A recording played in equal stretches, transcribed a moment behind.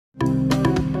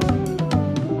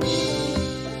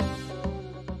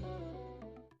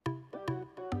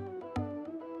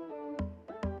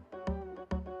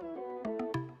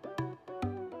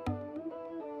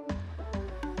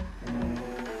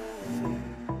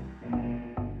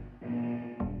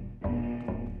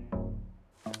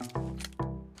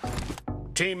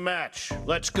Team match,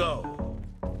 let's go.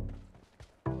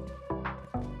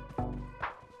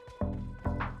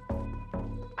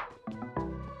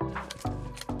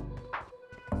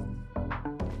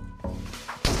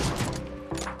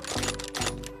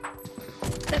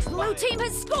 The blue team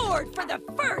has scored for the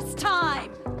first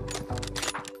time!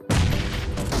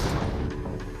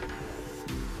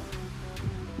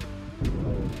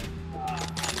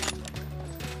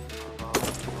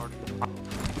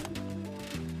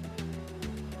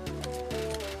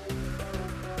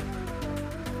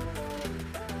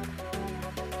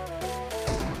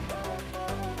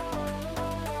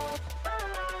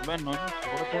 नोनी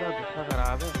छोड़ तेरा गुस्सा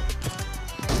खराब है।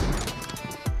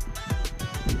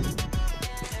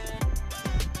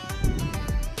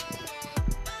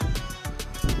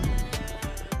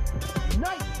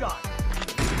 Nice shot.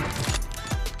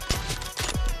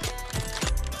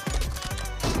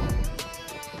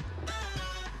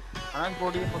 अनस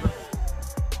बॉडी मतलब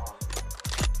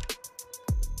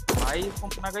भाई इसको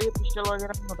मना करिए पिस्टल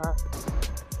वगैरह नहीं उठा।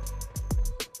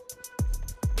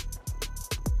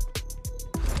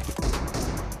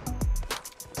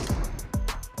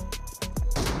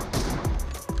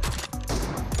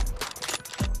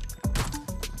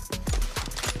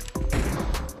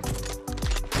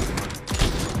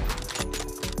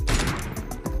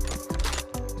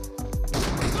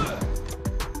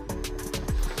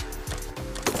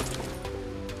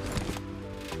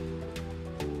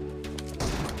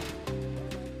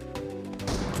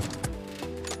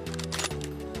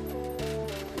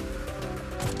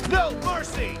 No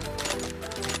mercy!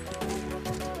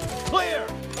 Clear!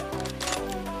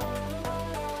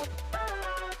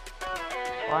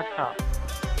 What up?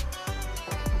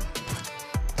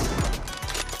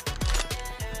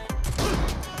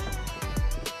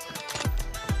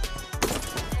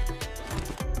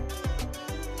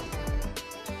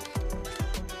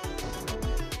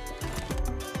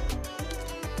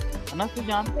 Anas तू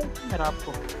जानते हैं मेहराब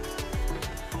को?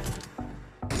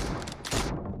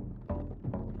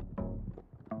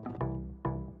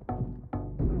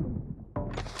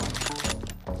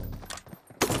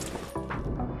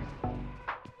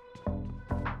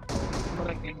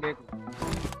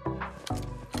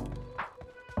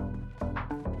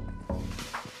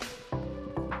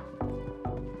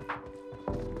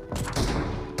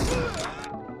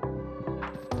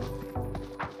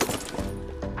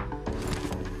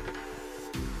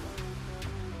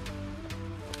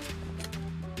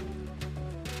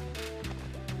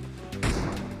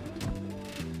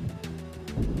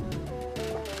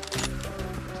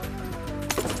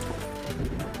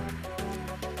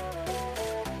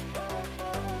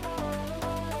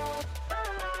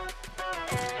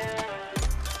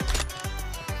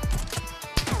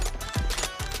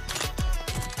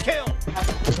 Kill!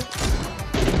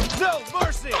 No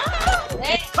mercy!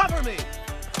 Cover me!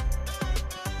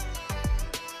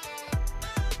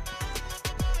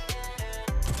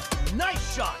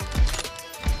 Nice shot!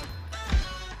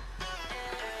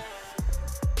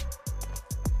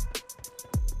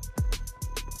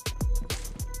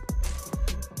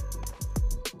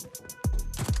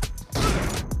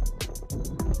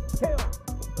 Kill!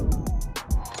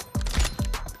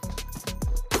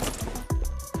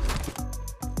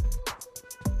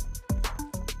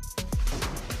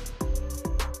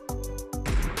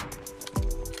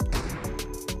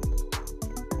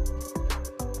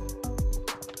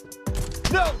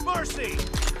 No mercy!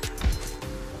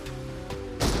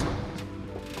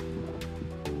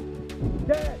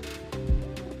 Dead!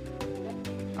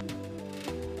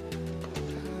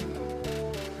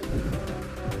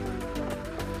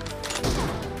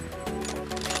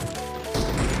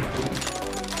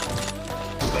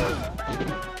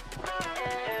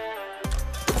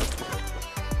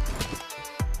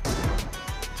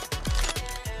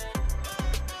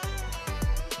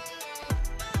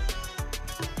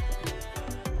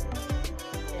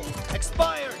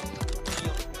 Expired!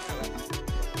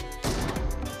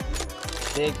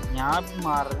 देख यहाँ भी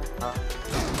मार रहा था।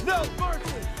 No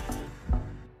mercy!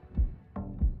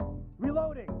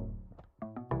 Reloading!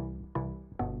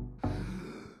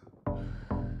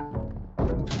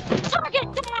 Target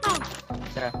down!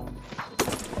 अच्छा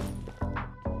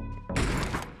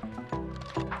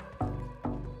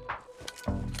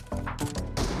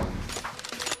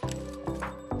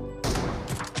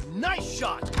Nice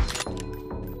shot!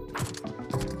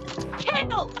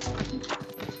 Kill!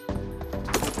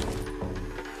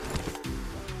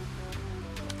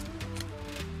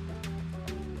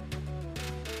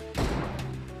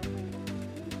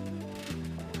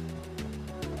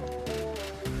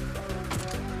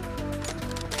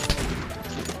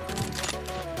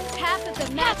 Half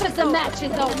Half of the match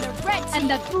is over, and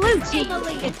the blue team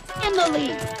is in the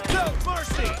lead. No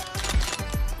mercy!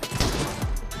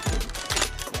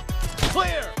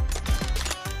 Clear!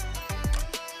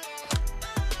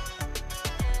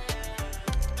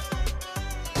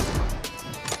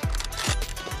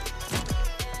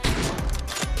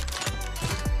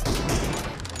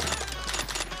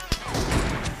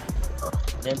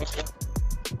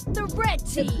 The red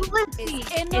team is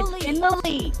in the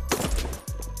lead.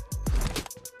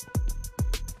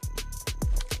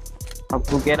 अब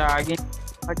तू कह रहा आगे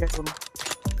क्या करूं?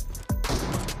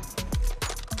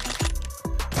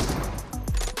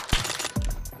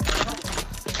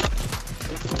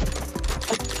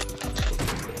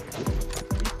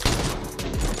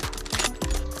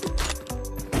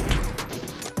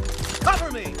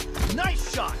 Cover me! Nice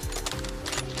shot!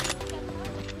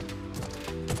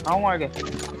 आऊं आगे.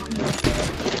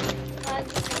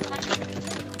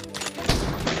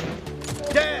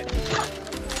 Dead!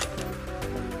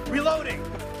 Reloading!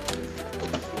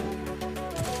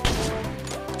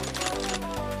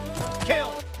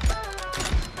 Kill!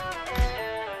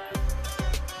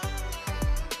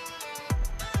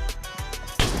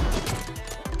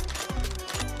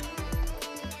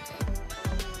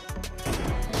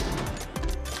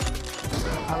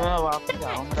 अब मैं वापस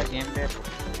आऊं मेरा गेम पे.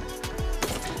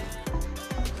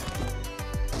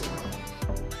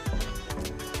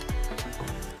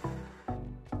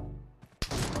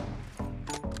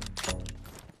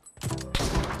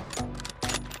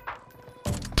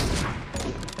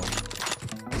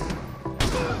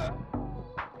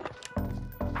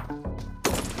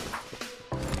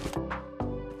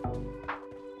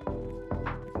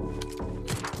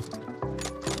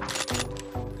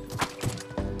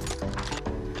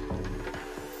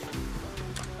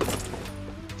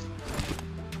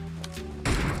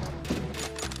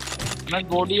 मैं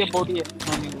बॉडी है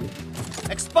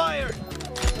Expired!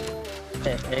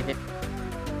 एक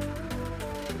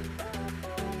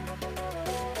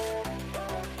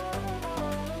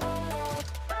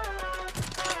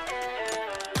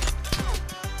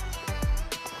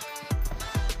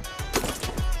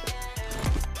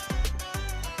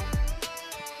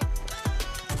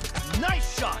Nice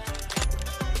shot!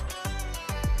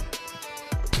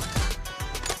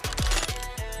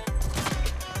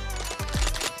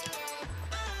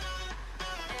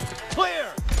 Clear!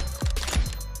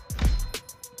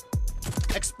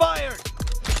 Expired!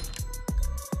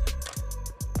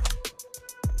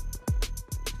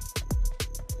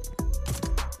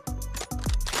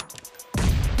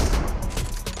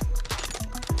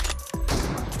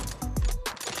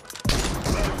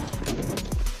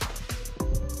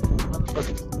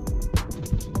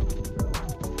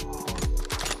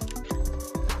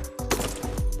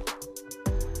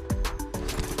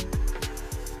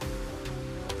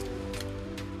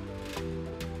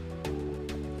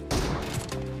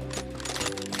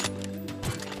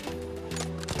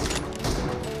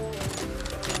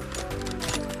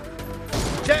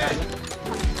 Dead!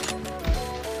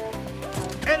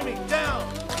 Enemy down!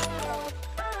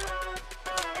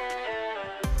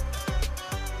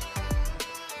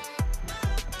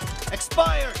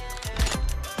 Expired!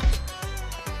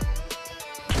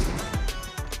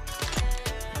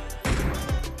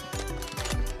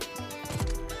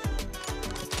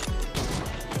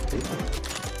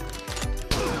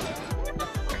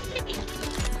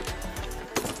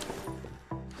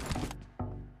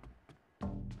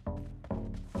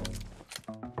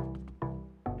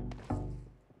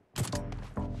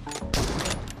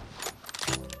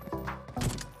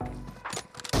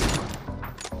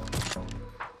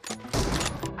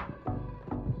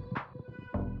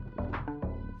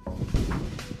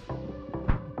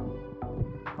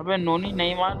 अबे नोनी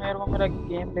नहीं मान मेरे को मेरा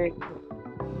गेम देख.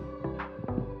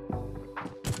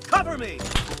 Cover me!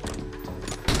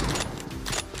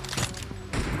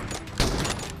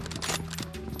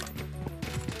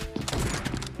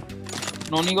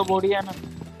 नोनी को बॉडी है ना.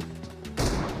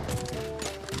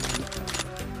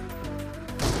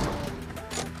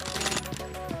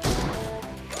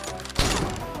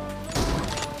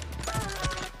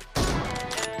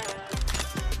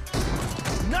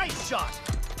 Nice shot!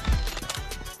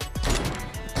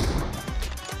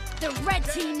 The red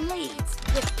team leads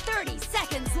with 30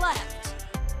 seconds left.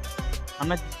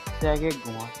 हमें जाके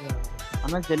घुमा के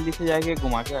हमें जल्दी से जाके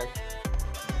घुमा के आए.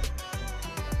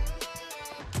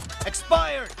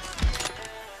 Expired!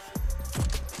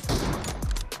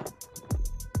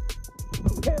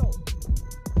 Kill!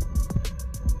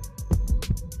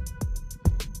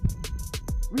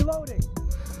 Reloading!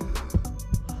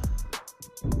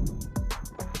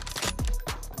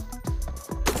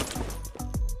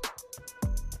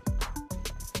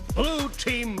 Blue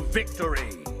team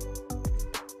victory.